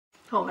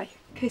Hi,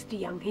 Kirstie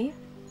Young here.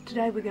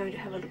 Today we're going to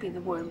have a look in the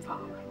worm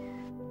farm.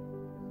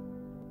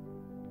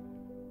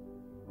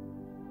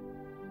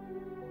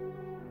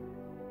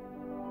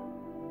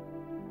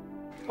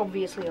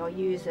 Obviously I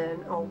use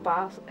an old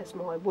bath as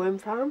my worm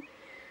farm.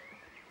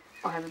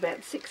 I have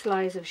about 6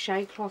 layers of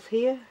shade cloth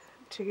here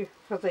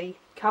for the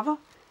cover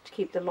to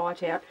keep the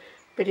light out,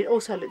 but it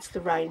also lets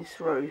the rain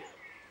through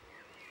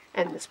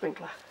and the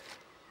sprinkler.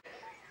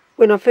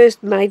 When I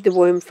first made the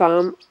worm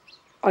farm,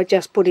 I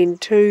just put in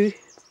 2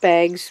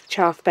 bags,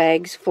 chaff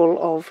bags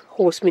full of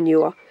horse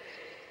manure.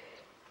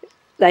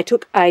 They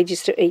took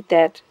ages to eat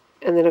that,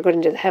 and then I got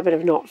into the habit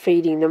of not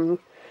feeding them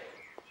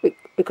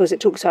because it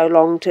took so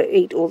long to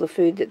eat all the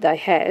food that they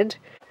had.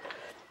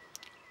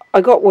 I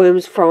got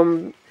worms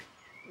from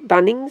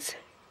Bunnings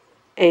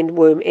and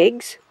worm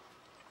eggs.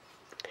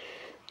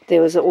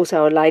 There was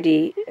also a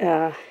lady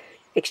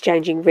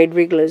exchanging red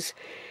wrigglers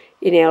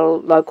in our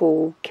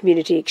local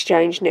community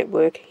exchange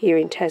network here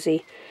in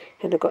Tassie,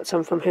 and I got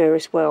some from her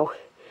as well.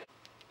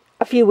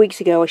 A few weeks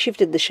ago I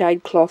shifted the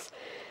shade cloth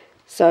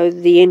so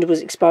the end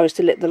was exposed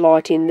to let the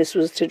light in. This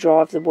was to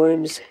drive the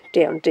worms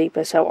down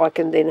deeper so I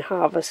can then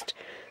harvest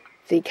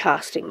the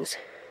castings.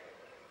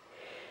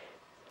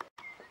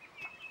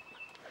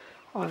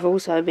 I've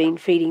also been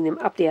feeding them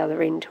up the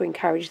other end to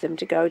encourage them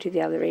to go to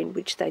the other end,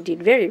 which they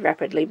did very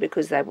rapidly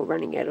because they were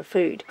running out of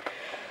food.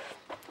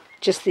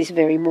 Just this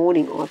very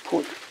morning I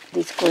put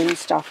this green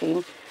stuff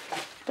in,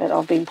 but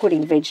I've been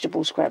putting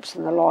vegetable scraps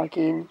and the like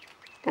in.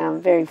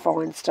 Very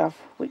fine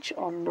stuff, which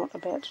I'm not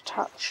about to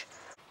touch.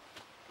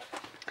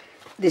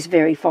 This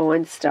very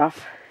fine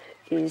stuff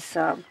is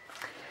some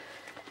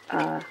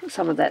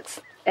of that's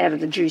out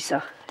of the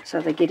juicer, so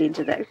they get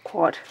into that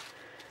quite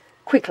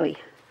quickly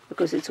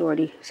because it's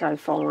already so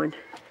fine.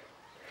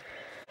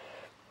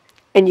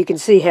 And you can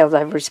see how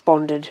they've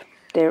responded.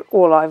 They're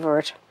all over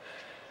it.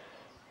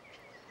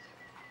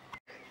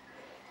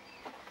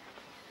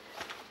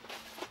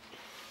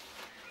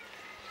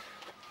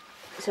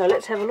 So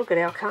let's have a look at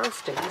our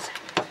castings.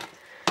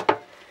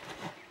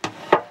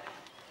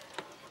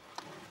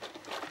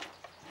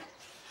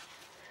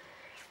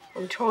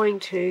 I'm trying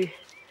to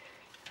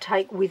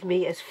take with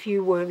me as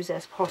few worms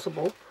as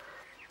possible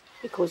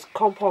because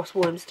compost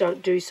worms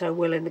don't do so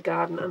well in the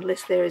garden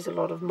unless there is a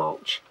lot of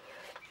mulch.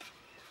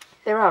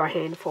 There are a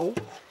handful.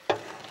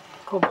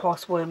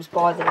 Compost worms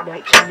by their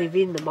nature live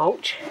in the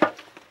mulch.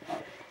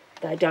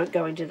 They don't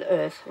go into the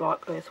earth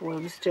like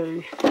earthworms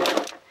do.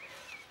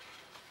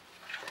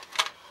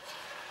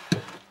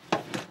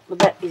 Well,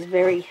 that is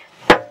very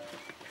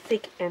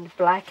thick and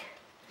black.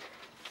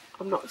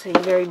 I'm not seeing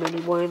very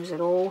many worms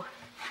at all.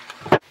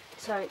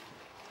 So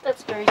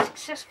that's very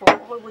successful,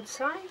 I would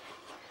say.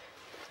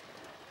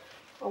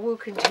 I will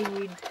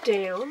continue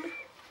down.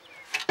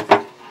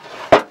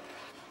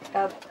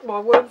 My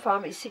worm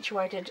farm is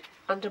situated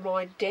under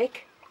my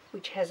deck,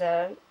 which has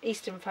a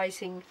eastern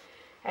facing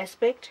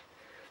aspect,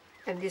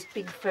 and this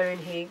big fern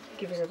here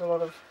gives it a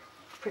lot of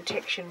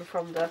protection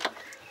from the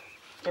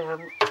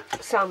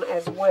sun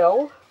as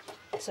well.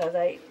 So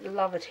they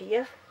love it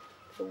here.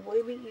 The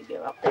wormy, you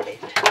go up that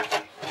end.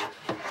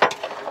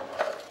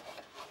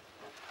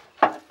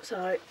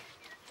 So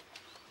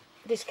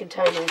this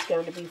container is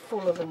going to be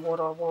fuller than what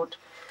I want.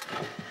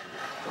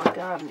 My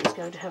garden is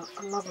going to have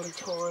a lovely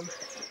time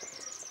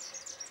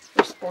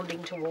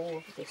responding to all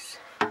of this.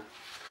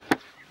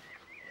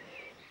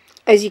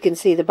 As you can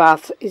see, the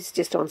bath is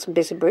just on some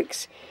Besser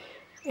bricks,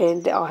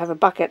 and I have a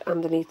bucket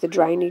underneath the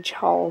drainage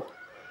hole,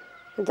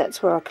 and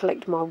that's where I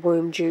collect my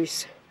worm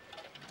juice.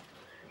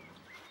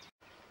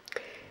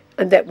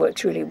 And that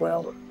works really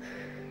well.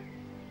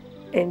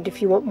 And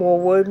if you want more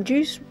worm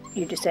juice,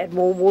 you just add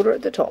more water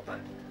at the top.